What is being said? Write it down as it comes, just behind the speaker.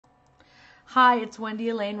Hi, it's Wendy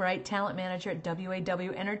Alane Wright, Talent Manager at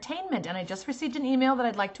WAW Entertainment, and I just received an email that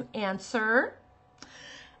I'd like to answer.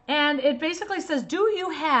 And it basically says, do you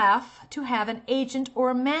have to have an agent or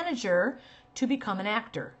a manager to become an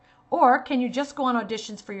actor? Or can you just go on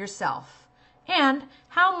auditions for yourself? And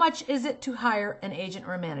how much is it to hire an agent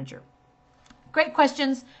or a manager? Great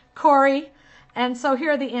questions, Corey. And so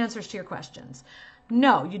here are the answers to your questions.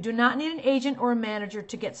 No, you do not need an agent or a manager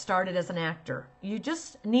to get started as an actor. You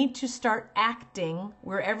just need to start acting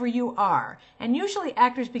wherever you are. And usually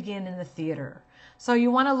actors begin in the theater. So you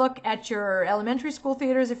want to look at your elementary school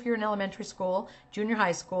theaters if you're in elementary school, junior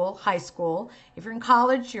high school, high school. If you're in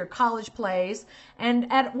college, your college plays. And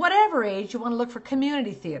at whatever age, you want to look for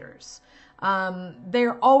community theaters.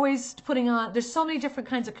 They're always putting on, there's so many different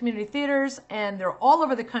kinds of community theaters, and they're all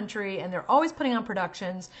over the country, and they're always putting on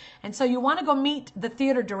productions. And so you want to go meet the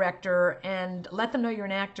theater director and let them know you're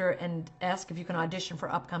an actor and ask if you can audition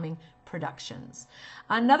for upcoming productions.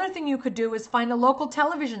 Another thing you could do is find a local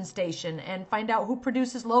television station and find out who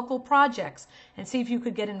produces local projects and see if you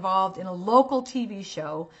could get involved in a local TV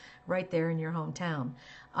show right there in your hometown.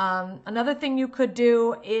 Another thing you could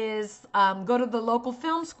do is go to the local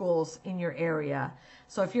film schools in your area.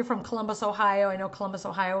 So if you're from Columbus, Ohio, I know Columbus,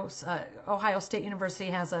 Ohio State University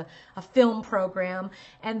has a film program,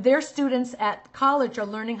 and their students at college are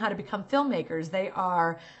learning how to become filmmakers. They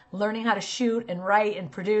are learning how to shoot and write and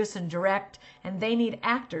produce and direct, and they need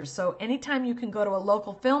actors. So anytime you can go to a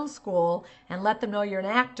local film school and let them know you're an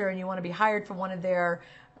actor and you want to be hired for one of their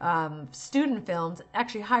student films,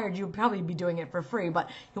 actually hired, you'd probably be doing it for free, but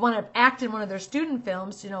you want to act in one of their student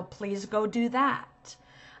films, please go do that.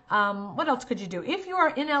 What else could you do? If you are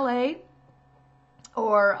in LA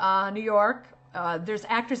or New York, there's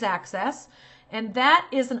Actors Access, and that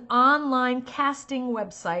is an online casting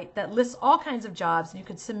website that lists all kinds of jobs, and you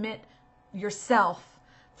can submit yourself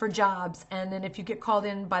for jobs, and then if you get called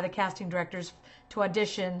in by the casting directors to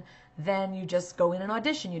audition, then you just go in and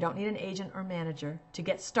audition. You don't need an agent or manager to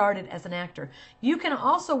get started as an actor. You can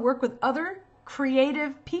also work with other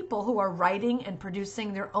creative people who are writing and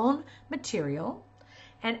producing their own material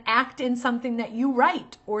and act in something that you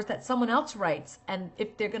write or that someone else writes. And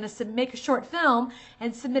if they're going to make a short film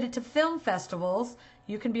and submit it to film festivals,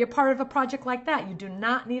 you can be a part of a project like that. You do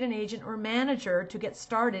not need an agent or manager to get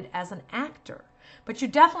started as an actor. But you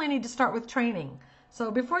definitely need to start with training. So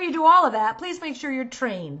before you do all of that, please make sure you're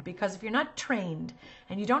trained, because if you're not trained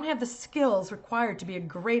and you don't have the skills required to be a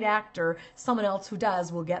great actor, someone else who does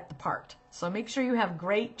will get the part. So make sure you have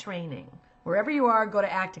great training. Wherever you are, go to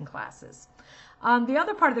acting classes. The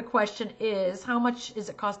other part of the question is, how much does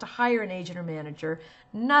it cost to hire an agent or manager?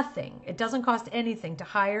 Nothing. It doesn't cost anything to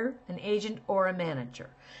hire an agent or a manager.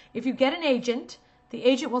 If you get an agent, the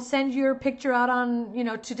agent will send your picture out on,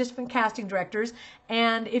 to different casting directors,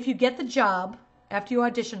 and if you get the job, after you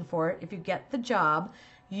audition for it, if you get the job,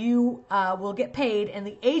 you will get paid, and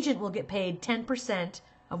the agent will get paid 10%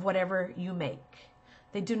 of whatever you make.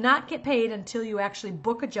 They do not get paid until you actually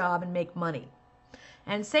book a job and make money.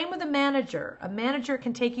 And same with a manager. A manager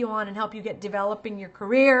can take you on and help you get developing your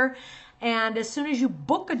career, and as soon as you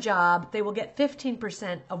book a job, they will get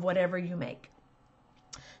 15% of whatever you make.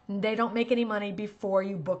 They don't make any money before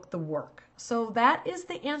you book the work. So that is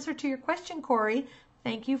the answer to your question, Corey.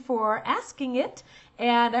 Thank you for asking it,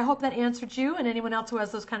 and I hope that answered you. And anyone else who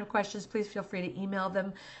has those kind of questions, please feel free to email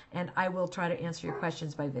them, and I will try to answer your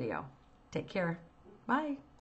questions by video. Take care. Bye.